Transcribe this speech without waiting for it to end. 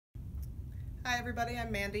Hi everybody,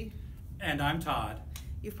 I'm Mandy. And I'm Todd.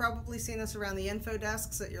 You've probably seen us around the info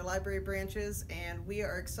desks at your library branches, and we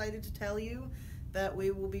are excited to tell you that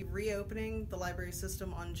we will be reopening the library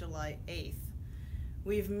system on July 8th.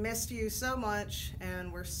 We've missed you so much,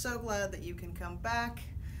 and we're so glad that you can come back,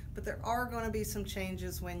 but there are going to be some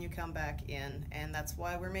changes when you come back in, and that's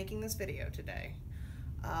why we're making this video today.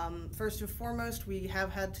 First and foremost, we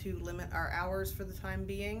have had to limit our hours for the time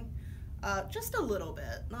being. Just a little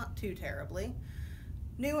bit, not too terribly.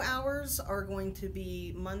 New hours are going to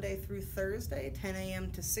be Monday through Thursday, 10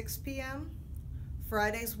 a.m. to 6 p.m.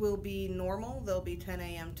 Fridays will be normal, they'll be 10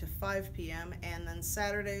 a.m. to 5 p.m. and then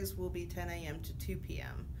Saturdays will be 10 a.m. to 2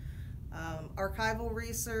 p.m. Archival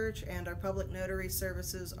research and our public notary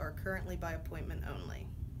services are currently by appointment only.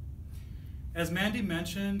 As Mandy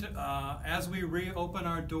mentioned, as we reopen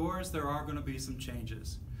our doors, there are going to be some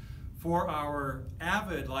changes. For our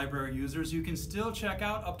avid library users, you can still check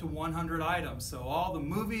out up to 100 items. So all the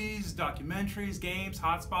movies, documentaries, games,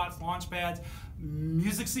 hotspots, launchpads,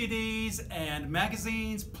 music CDs, and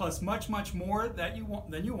magazines, plus much, much more that you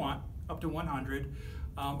want, up to 100,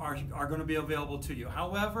 are going to be available to you.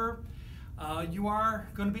 However, you are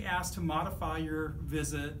going to be asked to modify your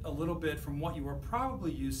visit a little bit from what you were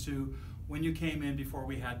probably used to when you came in before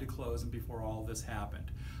we had to close and before all of this happened.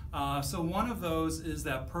 So one of those is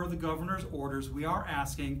that per the governor's orders, we are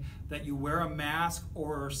asking that you wear a mask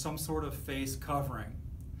or some sort of face covering.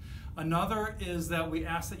 Another is that we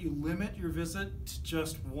ask that you limit your visit to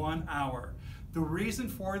just 1 hour. The reason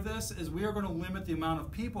for this is we are going to limit the amount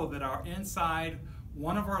of people that are inside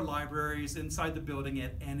one of our libraries, inside the building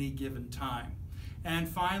at any given time. And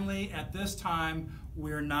finally, at this time,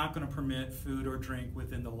 we're not going to permit food or drink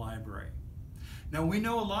within the library. Now, we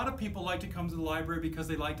know a lot of people like to come to the library because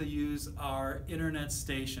they like to use our internet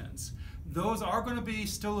stations. Those are going to be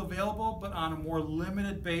still available, but on a more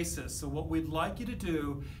limited basis. So what we'd like you to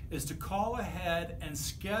do is to call ahead and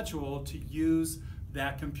schedule to use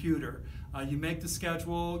that computer. You make the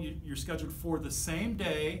schedule, you're scheduled for the same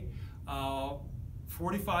day,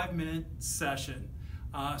 45-minute session.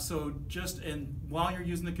 While you're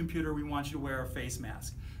using the computer, we want you to wear a face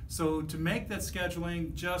mask. So to make that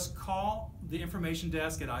scheduling, just call the information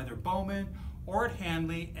desk at either Bowman or at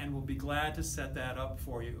Hanley, and we'll be glad to set that up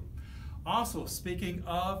for you. Also, speaking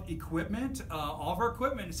of equipment, all of our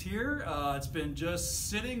equipment is here. It's been just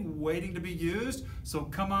sitting, waiting to be used. So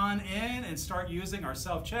come on in and start using our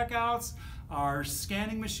self-checkouts, our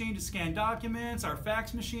scanning machine to scan documents, our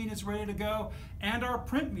fax machine is ready to go, and our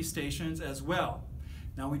print me stations as well.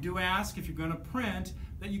 Now, we do ask if you're going to print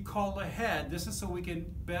that you call ahead. This is so we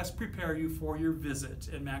can best prepare you for your visit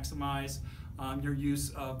and maximize your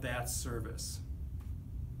use of that service.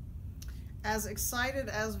 As excited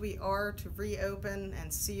as we are to reopen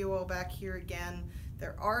and see you all back here again,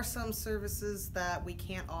 there are some services that we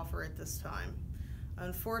can't offer at this time.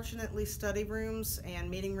 Unfortunately, study rooms and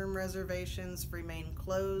meeting room reservations remain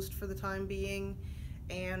closed for the time being,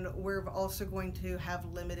 and we're also going to have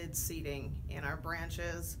limited seating in our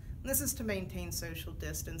branches. And this is to maintain social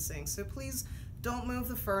distancing, so please don't move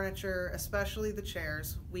the furniture, especially the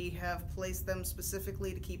chairs. We have placed them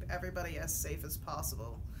specifically to keep everybody as safe as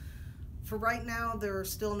possible. For right now, there are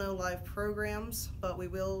still no live programs, but we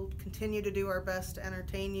will continue to do our best to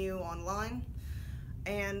entertain you online.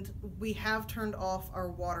 And we have turned off our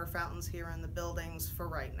water fountains here in the buildings for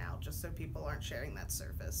right now, just so people aren't sharing that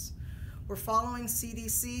surface. We're following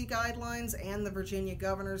CDC guidelines and the Virginia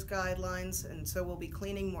Governor's guidelines, and so we'll be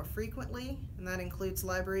cleaning more frequently, and that includes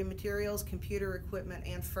library materials, computer equipment,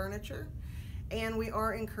 and furniture. And we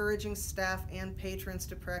are encouraging staff and patrons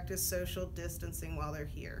to practice social distancing while they're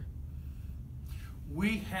here.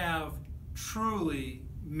 We have truly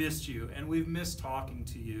missed you, and we've missed talking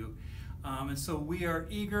to you. And so we are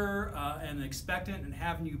eager and expectant in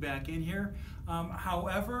having you back in here.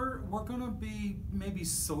 However, we're going to be maybe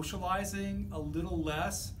socializing a little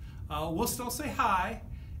less. We'll still say hi,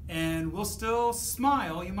 and we'll still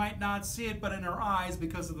smile. You might not see it, but in our eyes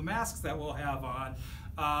because of the masks that we'll have on.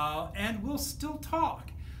 And we'll still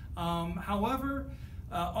talk. And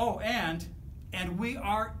we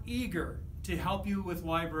are eager to help you with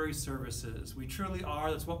library services. We truly are.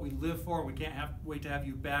 That's what we live for. We can't wait to have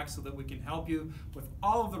you back so that we can help you with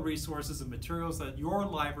all of the resources and materials that your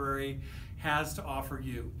library has to offer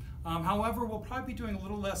you. However, we'll probably be doing a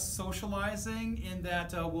little less socializing in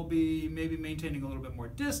that we'll be maybe maintaining a little bit more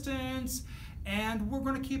distance, and we're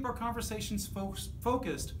going to keep our conversations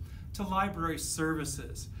focused to library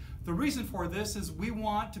services. The reason for this is we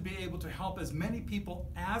want to be able to help as many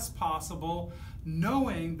people as possible,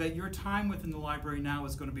 knowing that your time within the library now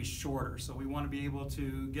is going to be shorter. So we want to be able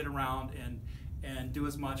to get around and do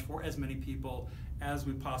as much for as many people as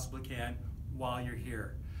we possibly can while you're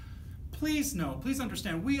here. Please know, please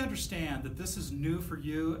understand, we understand that this is new for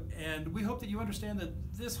you, and we hope that you understand that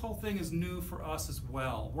this whole thing is new for us as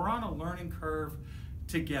well. We're on a learning curve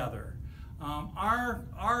together.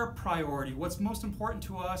 Our priority, what's most important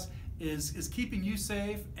to us, is keeping you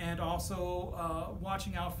safe and also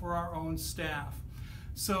watching out for our own staff.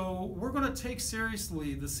 So we're going to take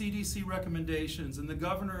seriously the CDC recommendations and the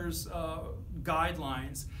governor's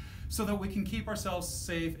guidelines so that we can keep ourselves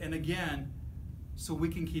safe, and again, so we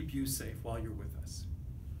can keep you safe while you're with us.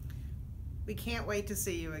 We can't wait to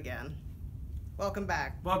see you again. Welcome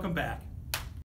back. Welcome back.